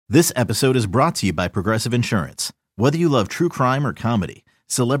This episode is brought to you by Progressive Insurance. Whether you love true crime or comedy,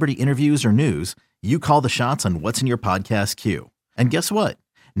 celebrity interviews or news, you call the shots on what's in your podcast queue. And guess what?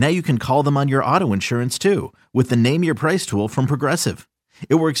 Now you can call them on your auto insurance too with the Name Your Price tool from Progressive.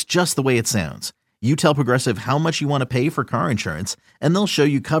 It works just the way it sounds. You tell Progressive how much you want to pay for car insurance, and they'll show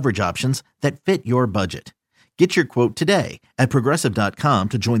you coverage options that fit your budget. Get your quote today at Progressive.com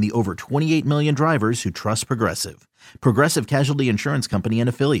to join the over 28 million drivers who trust Progressive. Progressive Casualty Insurance Company and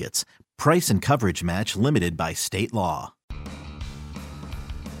Affiliates. Price and coverage match limited by state law.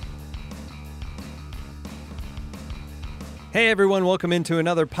 Hey everyone, welcome into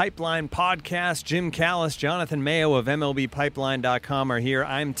another Pipeline podcast. Jim Callis, Jonathan Mayo of MLBPipeline.com are here.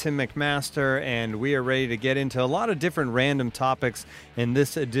 I'm Tim McMaster, and we are ready to get into a lot of different random topics in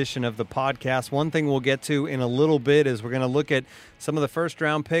this edition of the podcast. One thing we'll get to in a little bit is we're going to look at some of the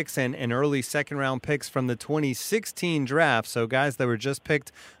first-round picks and early second-round picks from the 2016 draft. So guys that were just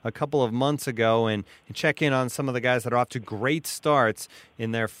picked a couple of months ago, and check in on some of the guys that are off to great starts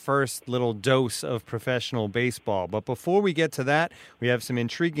in their first little dose of professional baseball. But before we get to that, we have some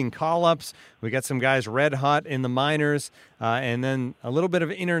intriguing call-ups. We got some guys red hot in the minors, and then a little bit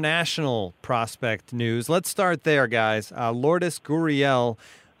of international prospect news. Let's start there, guys. Lourdes Gurriel,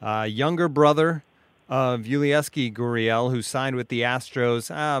 younger brother of Yulieski Gurriel, who signed with the Astros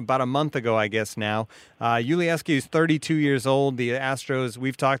about a month ago, I guess now. Yulieski is 32 years old. The Astros,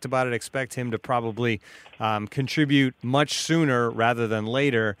 we've talked about it, expect him to probably contribute much sooner rather than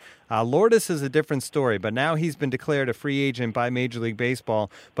later. Lourdes is a different story, but now he's been declared a free agent by Major League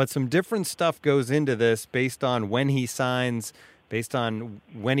Baseball. But some different stuff goes into this based on when he signs, based on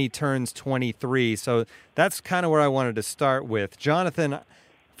when he turns 23. So that's kind of where I wanted to start with. Jonathan,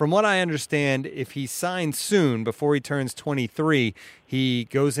 from what I understand, if he signs soon, before he turns 23, he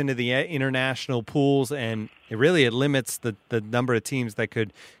goes into the international pools, and it limits the number of teams that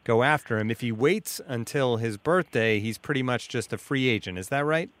could go after him. If he waits until his birthday, he's pretty much just a free agent. Is that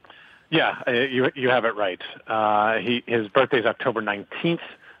right? Yeah, you have it right. His birthday is October 19th.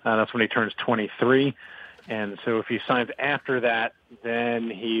 That's when he turns 23. And so if he signs after that, then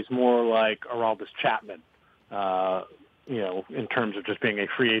he's more like Aroldis Chapman, in terms of just being a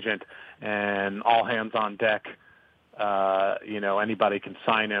free agent and all hands on deck. Anybody can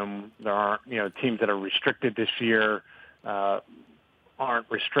sign him. There aren't, teams that are restricted this year aren't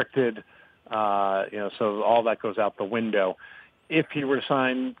restricted. So all that goes out the window. If he were to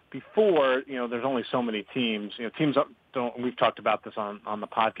sign before, there's only so many teams. Teams don't. We've talked about this on the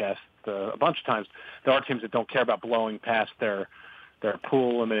podcast a bunch of times. There are teams that don't care about blowing past their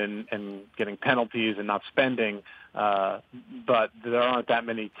pool limit and getting penalties and not spending. But there aren't that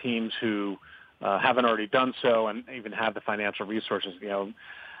many teams who haven't already done so and even have the financial resources. I don't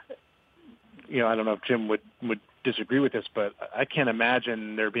know if Jim would disagree with this, but I can't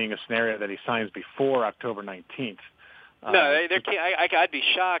imagine there being a scenario that he signs before October 19th. No, I'd be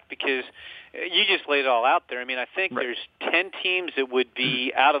shocked because you just laid it all out there. I mean, I think Right. There's 10 teams that would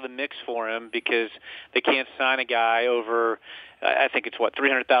be out of the mix for him because they can't sign a guy over, I think it's,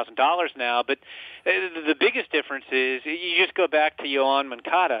 $300,000 now. But the biggest difference is you just go back to Yoan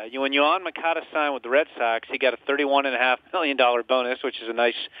Moncada. When Yoan Moncada signed with the Red Sox, he got a $31.5 million bonus, which is a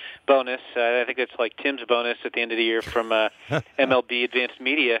nice bonus. I think that's like Tim's bonus at the end of the year from MLB Advanced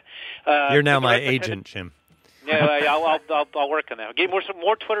Media. You're now my agent, Jim. Yeah, I'll work on that. Get some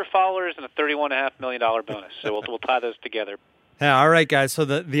more Twitter followers and a $31.5 million bonus. So we'll tie those together. Yeah, all right, guys. So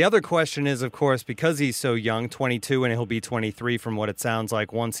the other question is, of course, because he's so young, 22, and he'll be 23 from what it sounds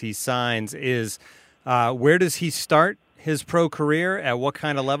like once he signs, is where does he start his pro career? At what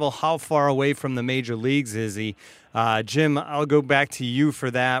kind of level? How far away from the major leagues is he? Jim, I'll go back to you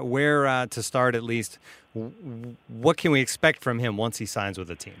for that. Where to start at least? What can we expect from him once he signs with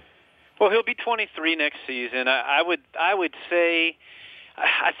a team? Well, he'll be 23 next season. I would say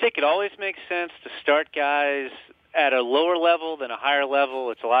I think it always makes sense to start guys at a lower level than a higher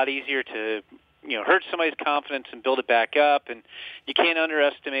level. It's a lot easier to hurt somebody's confidence and build it back up, and you can't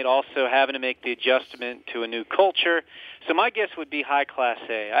underestimate also having to make the adjustment to a new culture. So my guess would be high Class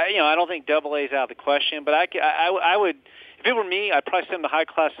A. I don't think Double A is out of the question, but I would. If it were me, I'd probably send him to high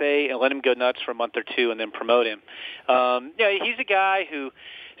Class A and let him go nuts for a month or two and then promote him. He's a guy who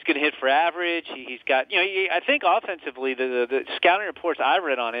is going to hit for average. He's got, I think offensively, the scouting reports I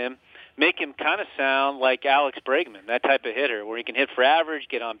read on him make him kind of sound like Alex Bregman, that type of hitter, where he can hit for average,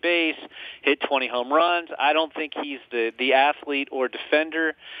 get on base, hit 20 home runs. I don't think he's the athlete or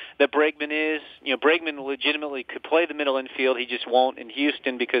defender that Bregman is. Bregman legitimately could play the middle infield. He just won't in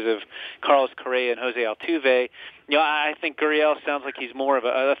Houston because of Carlos Correa and Jose Altuve. I think Gurriel sounds like he's more of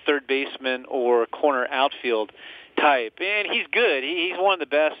a third baseman or corner outfield type, and he's good. He's one of the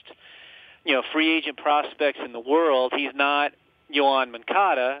best, free agent prospects in the world. He's not Yoan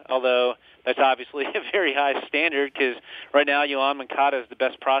Moncada, although that's obviously a very high standard because right now Yoan Moncada is the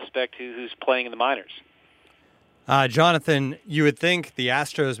best prospect who's playing in the minors. Jonathan, you would think the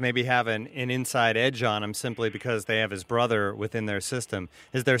Astros maybe have an inside edge on him simply because they have his brother within their system.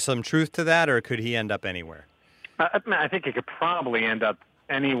 Is there some truth to that, or could he end up anywhere? I think he could probably end up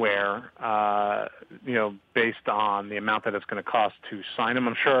anywhere, based on the amount that it's going to cost to sign him.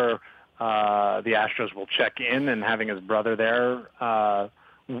 I'm sure the Astros will check in, and having his brother there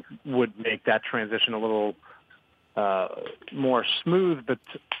would make that transition a little more smooth. But,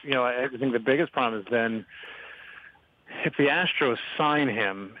 I think the biggest problem is then if the Astros sign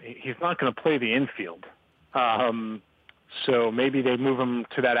him, he's not going to play the infield. So maybe they move him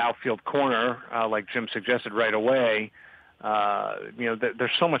to that outfield corner, like Jim suggested right away.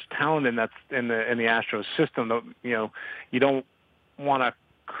 There's so much talent in the Astros system that you don't want to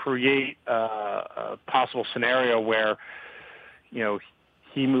create a possible scenario where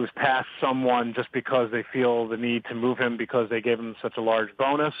he moves past someone just because they feel the need to move him because they gave him such a large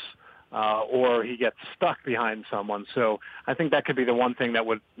bonus. Or he gets stuck behind someone. So I think that could be the one thing that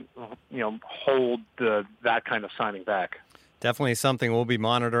would, hold that kind of signing back. Definitely something we'll be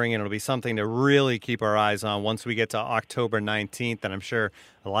monitoring, and it'll be something to really keep our eyes on once we get to October 19th, and I'm sure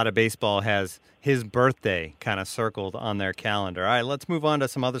a lot of baseball has his birthday kind of circled on their calendar. All right, let's move on to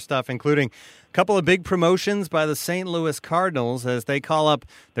some other stuff, including a couple of big promotions by the St. Louis Cardinals as they call up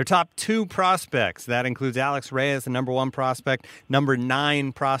their top 2 prospects. That includes Alex Reyes, the number 1 prospect, number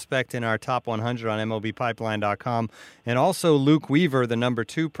 9 prospect in our top 100 on MLBpipeline.com, and also Luke Weaver, the number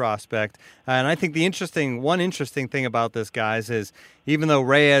 2 prospect. And I think one interesting thing about this, guys, is even though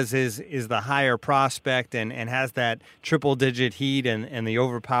Reyes is the higher prospect and has that triple-digit heat and the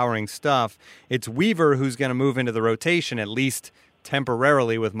overpowering stuff, it's Weaver who's going to move into the rotation, at least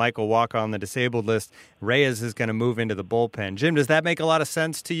temporarily, with Michael Wacha on the disabled list. Reyes is going to move into the bullpen. Jim, does that make a lot of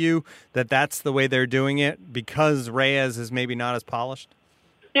sense to you that that's the way they're doing it because Reyes is maybe not as polished?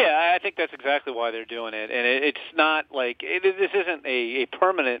 Yeah, I think that's exactly why they're doing it, and it's not like this isn't a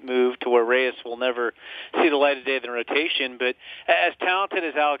permanent move to where Reyes will never see the light of day in the rotation. But as talented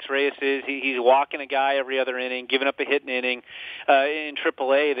as Alex Reyes is, he's walking a guy every other inning, giving up a hit in inning. In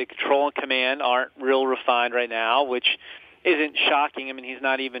AAA, the control and command aren't real refined right now, which isn't shocking. I mean, he's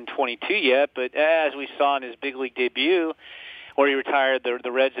not even 22 yet, but as we saw in his big league debut, where he retired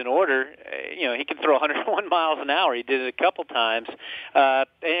the Reds in order, he can throw 101 miles an hour. He did it a couple times,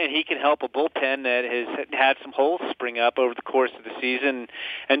 and he can help a bullpen that has had some holes spring up over the course of the season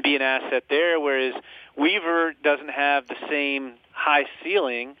and be an asset there, whereas Weaver doesn't have the same high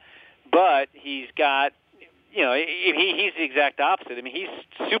ceiling, but he's got, he's the exact opposite. I mean,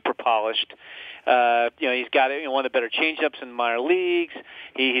 he's super polished. He's got one of the better changeups in the minor leagues.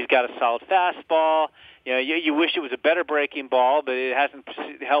 He's got a solid fastball. You wish it was a better breaking ball, but it hasn't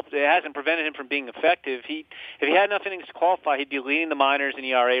helped. It hasn't prevented him from being effective. If he had enough innings to qualify, he'd be leading the minors in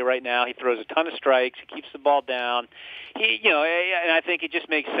ERA right now. He throws a ton of strikes. He keeps the ball down. And I think it just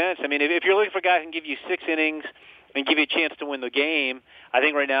makes sense. I mean, if you're looking for a guy who can give you 6 innings and give you a chance to win the game, I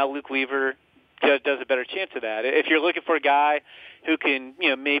think right now Luke Weaver does a better chance of that. If you're looking for a guy who can,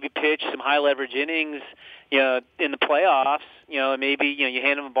 maybe pitch some high leverage innings, in the playoffs, maybe, you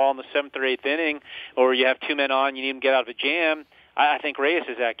hand him a ball in the 7th or 8th inning, or you have 2 men on, you need him to get out of a jam. I think Reyes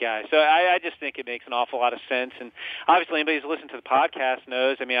is that guy. So I just think it makes an awful lot of sense. And obviously anybody who's listened to the podcast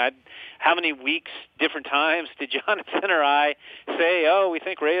knows, how many weeks, different times did Jonathan or I say, we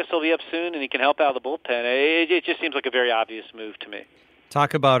think Reyes will be up soon and he can help out of the bullpen? It just seems like a very obvious move to me.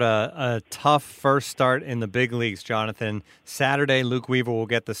 Talk about a tough first start in the big leagues, Jonathan. Saturday, Luke Weaver will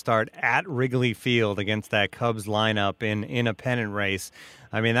get the start at Wrigley Field against that Cubs lineup in a pennant race.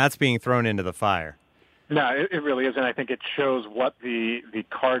 I mean, that's being thrown into the fire. No, it really is, and I think it shows what the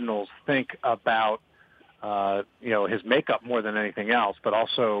Cardinals think about his makeup more than anything else, but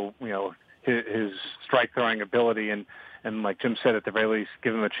also his strike throwing ability and like Jim said, at the very least,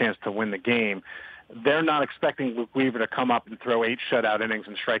 give him a chance to win the game. They're not expecting Luke Weaver to come up and throw 8 shutout innings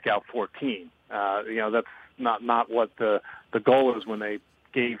and strike out 14. That's not what the goal is when they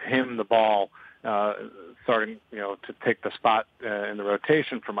gave him the ball, starting to take the spot in the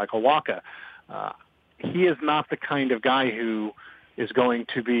rotation for Michael Wacha. He is not the kind of guy who is going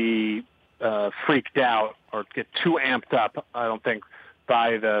to be freaked out or get too amped up, I don't think,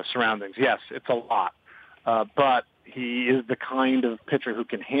 by the surroundings. Yes, it's a lot, but he is the kind of pitcher who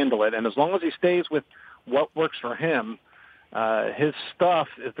can handle it, and as long as he stays with what works for him, his stuff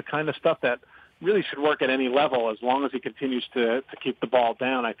is the kind of stuff that really should work at any level as long as he continues to keep the ball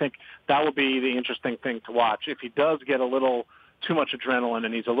down. I think that will be the interesting thing to watch. If he does get a little too much adrenaline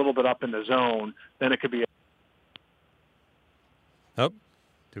and he's a little bit up in the zone, then it could be. Oh,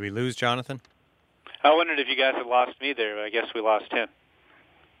 did we lose Jonathan? I wondered if you guys had lost me there, but I guess we lost him.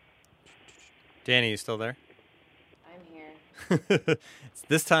 Danny, you still there? I'm here.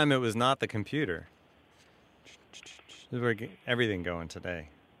 This time it was not the computer. We're everything going today.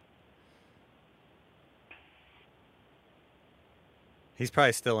 He's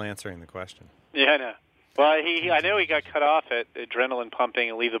probably still answering the question. Yeah, I know. Well, I know he got cut off at adrenaline pumping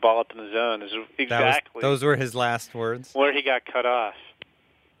and leave the ball up in the zone. Is exactly those were his last words? Where he got cut off.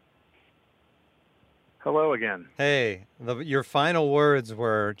 Hello again. Hey, your final words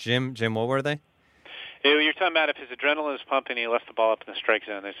were, Jim, what were they? You're talking about if his adrenaline is pumping and he left the ball up in the strike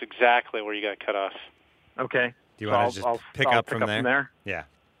zone. That's exactly where you got cut off. Okay. Do you want to just pick up from there? Yeah.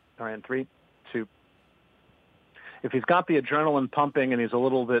 All right, 3, 2. If he's got the adrenaline pumping and he's a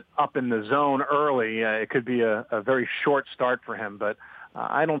little bit up in the zone early, it could be a very short start for him. But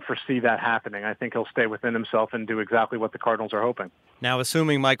I don't foresee that happening. I think he'll stay within himself and do exactly what the Cardinals are hoping. Now,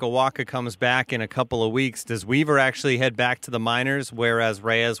 assuming Michael Wacha comes back in a couple of weeks, does Weaver actually head back to the minors, whereas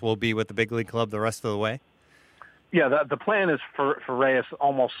Reyes will be with the big league club the rest of the way? Yeah, the plan is for Reyes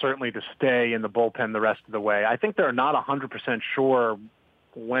almost certainly to stay in the bullpen the rest of the way. I think they're not 100% sure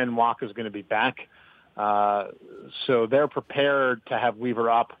when Wacha is going to be back. So they're prepared to have Weaver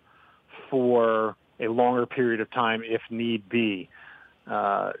up for a longer period of time if need be.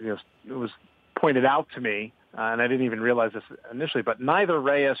 It was pointed out to me, and I didn't even realize this initially, but neither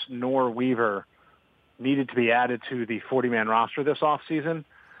Reyes nor Weaver needed to be added to the 40-man roster this offseason.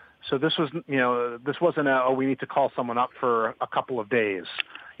 So this wasn't we need to call someone up for a couple of days.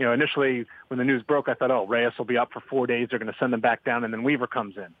 Initially when the news broke, I thought, Reyes will be up for 4 days. They're going to send him back down, and then Weaver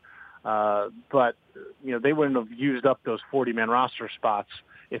comes in. But they wouldn't have used up those 40-man roster spots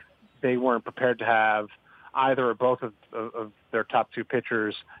if they weren't prepared to have either or both of their top two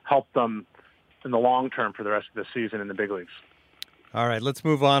pitchers help them in the long term for the rest of the season in the big leagues. All right, let's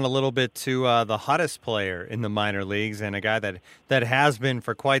move on a little bit to the hottest player in the minor leagues and a guy that has been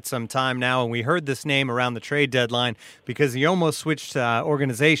for quite some time now. And we heard this name around the trade deadline because he almost switched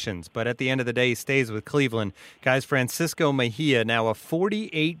organizations. But at the end of the day, he stays with Cleveland. Guys, Francisco Mejia, now a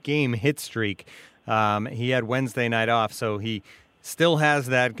 48-game hit streak. He had Wednesday night off, so he still has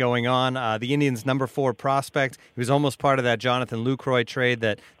that going on. The Indians' number 4 prospect. He was almost part of that Jonathan Lucroy trade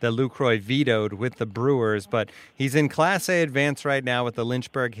that Lucroy vetoed with the Brewers, but he's in Class A advance right now with the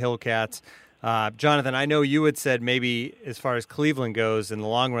Lynchburg Hillcats. Jonathan, I know you had said maybe as far as Cleveland goes, in the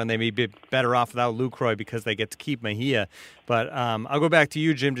long run, they may be better off without Lucroy because they get to keep Mejia. But I'll go back to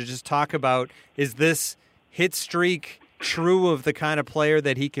you, Jim, to just talk about, is this hit streak true of the kind of player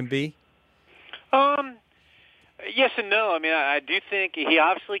that he can be? Yes and no. I mean, I do think he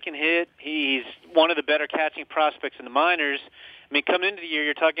obviously can hit. He's one of the better catching prospects in the minors. I mean, coming into the year,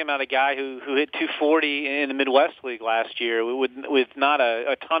 you're talking about a guy who hit 240 in the Midwest League last year with not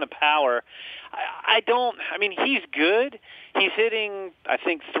a ton of power. I mean, he's good. He's hitting, I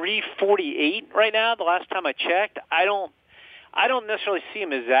think, 348 right now, the last time I checked. I don't necessarily see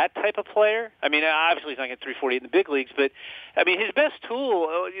him as that type of player. I mean, obviously he's not getting 348 in the big leagues, but I mean, his best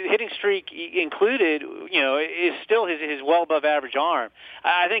tool, hitting streak included, is still his well above average arm.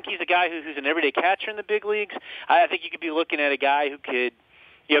 I think he's a guy who's an everyday catcher in the big leagues. I think you could be looking at a guy who could,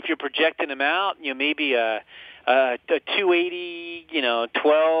 if you're projecting him out, maybe a 280,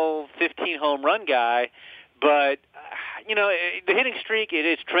 12, 15 home run guy, but the hitting streak, it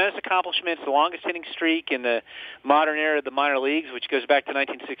is tremendous accomplishment. It's the longest hitting streak in the modern era of the minor leagues, which goes back to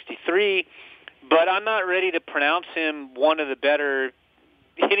 1963. But I'm not ready to pronounce him one of the better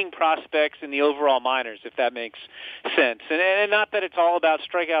hitting prospects in the overall minors, if that makes sense. And not that it's all about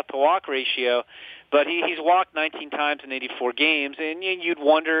strikeout to walk ratio, but he's walked 19 times in 84 games, and you'd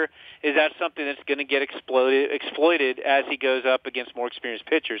wonder, is that something that's going to get exploited as he goes up against more experienced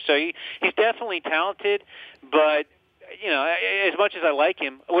pitchers? So he's definitely talented, but as much as I like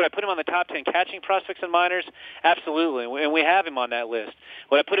him, would I put him on the top 10 catching prospects in minors? Absolutely, and we have him on that list.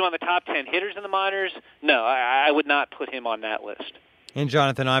 Would I put him on the top 10 hitters in the minors? No, I would not put him on that list. And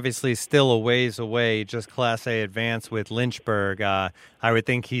Jonathan, obviously still a ways away, just Class A advance with Lynchburg. I would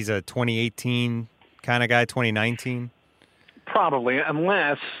think he's a 2018 kind of guy, 2019? Probably,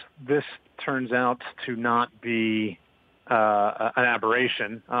 unless this turns out to not be an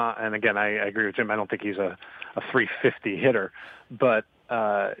aberration. And again, I agree with Jim. I don't think he's a 350 hitter. But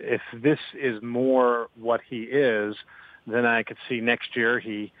if this is more what he is, then I could see next year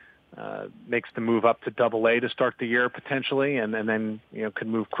he makes the move up to Double-A to start the year potentially, and then could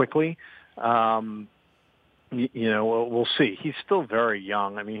move quickly. We'll see. He's still very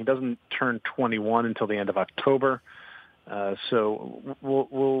young. I mean, he doesn't turn 21 until the end of October. So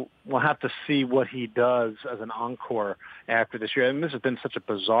we'll have to see what he does as an encore after this year. And this has been such a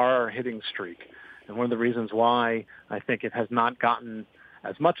bizarre hitting streak. And one of the reasons why I think it has not gotten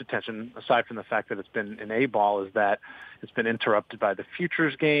as much attention, aside from the fact that it's been an A-ball, is that it's been interrupted by the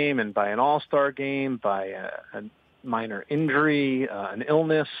Futures game and by an All-Star game, by a minor injury, an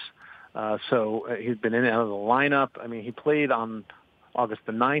illness. So he's been in and out of the lineup. I mean, he played on August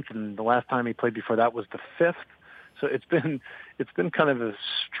the 9th, and the last time he played before that was the 5th. So it's been kind of a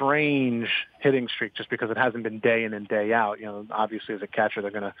strange hitting streak just because it hasn't been day in and day out. Obviously as a catcher,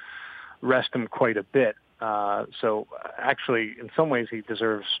 they're going to rest him quite a bit. So actually, in some ways, he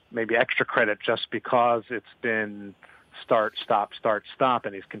deserves maybe extra credit just because it's been start, stop,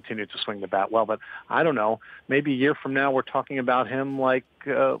 and he's continued to swing the bat well. But I don't know. Maybe a year from now, we're talking about him like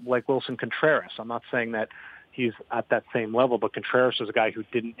Wilson Contreras. I'm not saying that he's at that same level, but Contreras is a guy who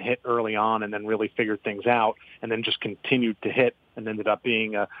didn't hit early on and then really figured things out and then just continued to hit and ended up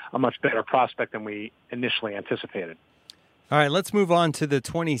being a much better prospect than we initially anticipated. All right, let's move on to the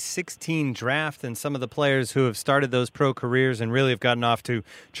 2016 draft and some of the players who have started those pro careers and really have gotten off to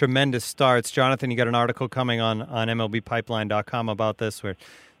tremendous starts. Jonathan, you got an article coming on MLBpipeline.com about this, where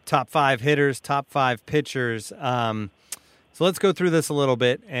top 5 hitters, top 5 pitchers. So let's go through this a little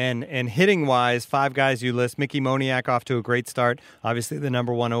bit. And hitting-wise, 5 guys you list. Mickey Moniak off to a great start. Obviously the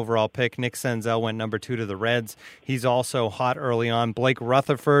number 1 overall pick. Nick Senzel went number 2 to the Reds. He's also hot early on. Blake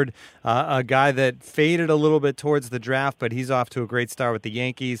Rutherford, a guy that faded a little bit towards the draft, but he's off to a great start with the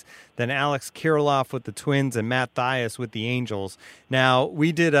Yankees. Then Alex Kirilloff with the Twins and Matt Thaiss with the Angels. Now,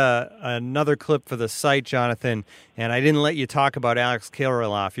 we did another clip for the site, Jonathan, and I didn't let you talk about Alex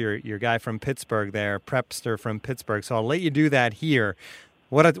Kirilloff, your guy from Pittsburgh there, Prepster from Pittsburgh. So I'll let you do that here.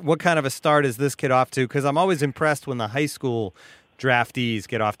 What kind of a start is this kid off to? Because I'm always impressed when the high school draftees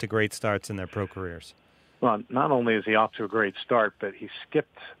get off to great starts in their pro careers. Well, not only is he off to a great start, but he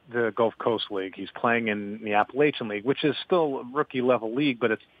skipped the Gulf Coast League. He's playing in the Appalachian League, which is still a rookie-level league,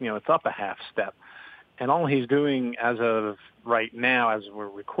 but it's up a half step. And all he's doing as of right now, as we're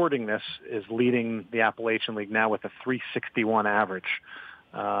recording this, is leading the Appalachian League now with a .361 average.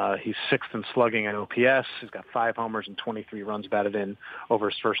 He's 6th in slugging and OPS. He's got 5 homers and 23 runs batted in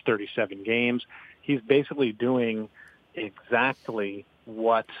over his first 37 games. He's basically doing exactly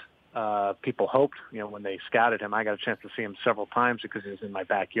what people hoped, when they scouted him. I got a chance to see him several times because he was in my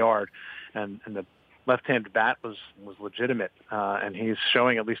backyard, and the left-handed bat was legitimate, and he's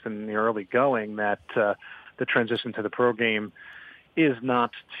showing, at least in the early going, that the transition to the pro game is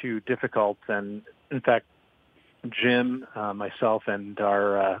not too difficult. And in fact, Jim, myself, and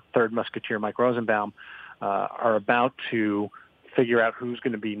our third musketeer, Mike Rosenbaum, are about to figure out who's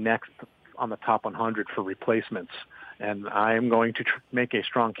going to be next on the top 100 for replacements. And I am going to make a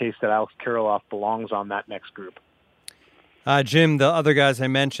strong case that Alex Kirilloff belongs on that next group. Jim, the other guys I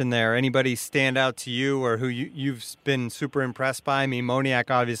mentioned there, anybody stand out to you or who you've been super impressed by? I mean, Moniak,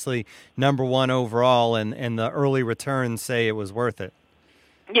 obviously, number 1 overall, and the early returns say it was worth it.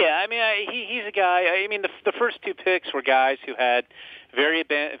 Yeah, I mean, he's a guy. I mean, the first 2 picks were guys who had very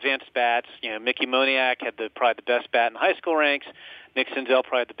advanced bats. Mickey Moniak had probably the best bat in high school ranks. Nick Senzel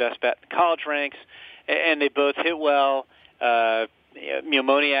probably the best bat in college ranks, and they both hit well.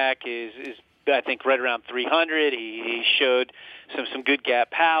 Moniak is I think right around 300. He showed some good gap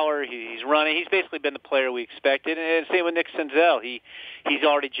power. He's running. He's basically been the player we expected. And same with Nick Senzel. He's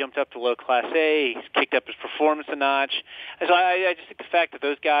already jumped up to low Class A. He's kicked up his performance a notch. And so I just think the fact that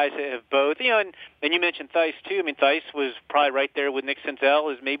those guys have both, and you mentioned Thaiss too. I mean, Thaiss was probably right there with Nick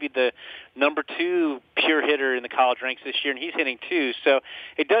Senzel as maybe the number 2 pure hitter in the college ranks this year, and he's hitting too. So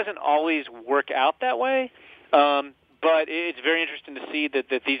it doesn't always work out that way. But it's very interesting to see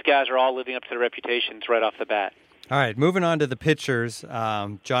that these guys are all living up to their reputations right off the bat. All right, moving on to the pitchers.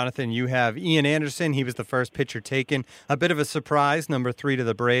 Jonathan, you have Ian Anderson. He was the first pitcher taken. A bit of a surprise, number 3 to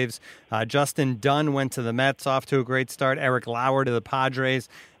the Braves. Justin Dunn went to the Mets, off to a great start. Eric Lauer to the Padres,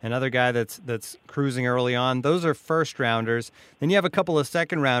 another guy that's cruising early on. Those are first-rounders. Then you have a couple of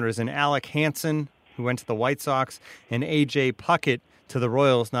second-rounders, and Alec Hansen, who went to the White Sox, and A.J. Puckett to the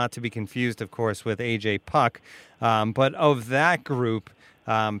Royals, not to be confused, of course, with A.J. Puck. But of that group,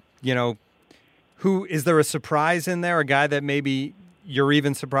 who is there a surprise in there? A guy that maybe you're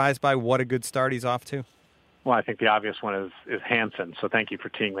even surprised by what a good start he's off to? Well, I think the obvious one is Hansen. So thank you for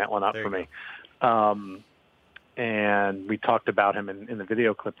teeing that one up for me. And we talked about him in the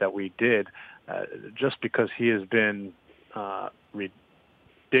video clip that we did, just because he has been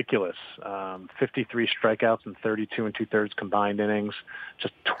ridiculous. 53 strikeouts and 32 2/3 combined innings,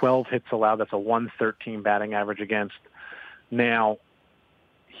 just 12 hits allowed. That's a 113 batting average against. Now,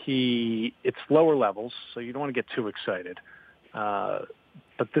 it's lower levels, so you don't want to get too excited.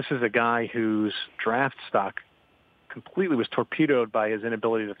 But this is a guy whose draft stock completely was torpedoed by his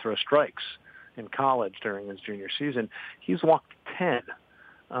inability to throw strikes in college during his junior season. He's walked 10.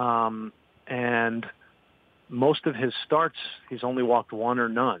 And most of his starts, he's only walked one or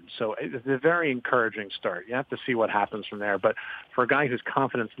none. So it's a very encouraging start. You have to see what happens from there. But for a guy whose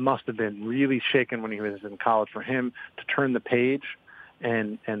confidence must have been really shaken when he was in college, for him to turn the page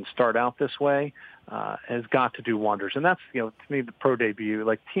and start out this way has got to do wonders. And that's, to me, the pro debut.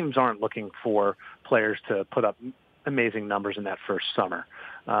 Like, teams aren't looking for players to put up amazing numbers in that first summer.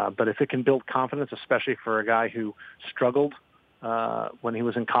 But if it can build confidence, especially for a guy who struggled when he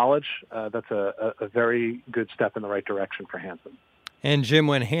was in college, that's a very good step in the right direction for Hansen. And Jim,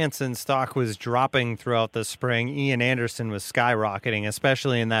 when Hansen's stock was dropping throughout the spring, Ian Anderson was skyrocketing,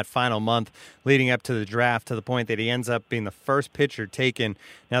 especially in that final month leading up to the draft, to the point that he ends up being the first pitcher taken.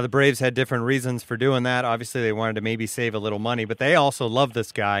 Now, the Braves had different reasons for doing that. Obviously, they wanted to maybe save a little money, but they also love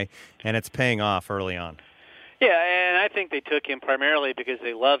this guy, and it's paying off early on. Yeah, and I think they took him primarily because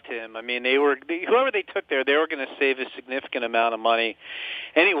they loved him. I mean, whoever they took there, they were going to save a significant amount of money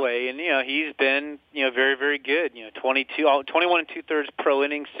anyway. And he's been very, very good. 21 2/3 pro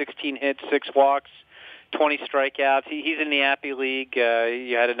innings, 16 hits, 6 walks, 20 strikeouts. He's in the Appy League.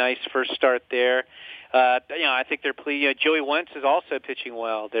 He had a nice first start there. I think they're pleased. Joey Wentz is also pitching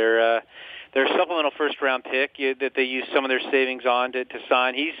well. Their supplemental first-round pick that they used some of their savings on to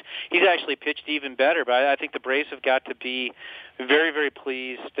sign. He's actually pitched even better. But I think the Braves have got to be very, very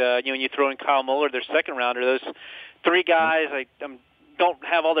pleased. When you throw in Kyle Muller, their second-rounder, those three guys, I don't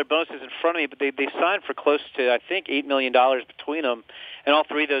have all their bonuses in front of me, but they signed for close to, I think, $8 million between them. And all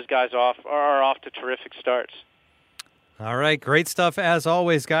three of those guys are off to terrific starts. All right, great stuff as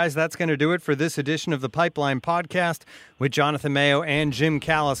always, guys. That's going to do it for this edition of the Pipeline Podcast with Jonathan Mayo and Jim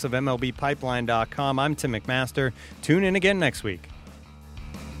Callis of MLBpipeline.com. I'm Tim McMaster. Tune in again next week.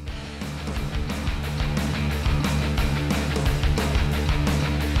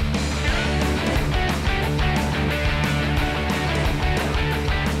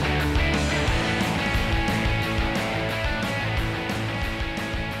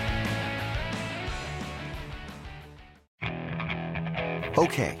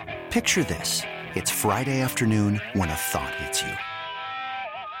 Okay, picture this. It's Friday afternoon when a thought hits you.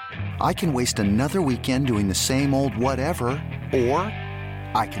 I can waste another weekend doing the same old whatever, or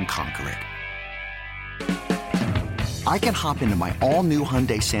I can conquer it. I can hop into my all-new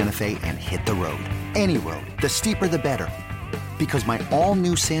Hyundai Santa Fe and hit the road. Any road. The steeper, the better. Because my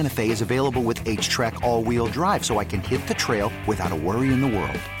all-new Santa Fe is available with H-Track all-wheel drive, so I can hit the trail without a worry in the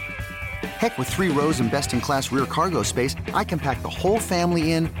world. Heck, with 3 rows and best-in-class rear cargo space, I can pack the whole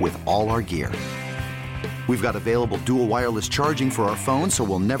family in with all our gear. We've got available dual wireless charging for our phones, so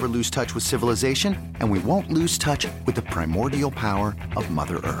we'll never lose touch with civilization, and we won't lose touch with the primordial power of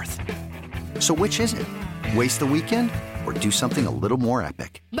Mother Earth. So which is it? Waste the weekend or do something a little more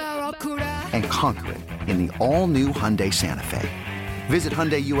epic? And conquer it in the all-new Hyundai Santa Fe. Visit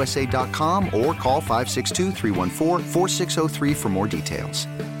HyundaiUSA.com or call 562-314-4603 for more details.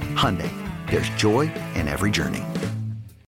 Hyundai. There's joy in every journey.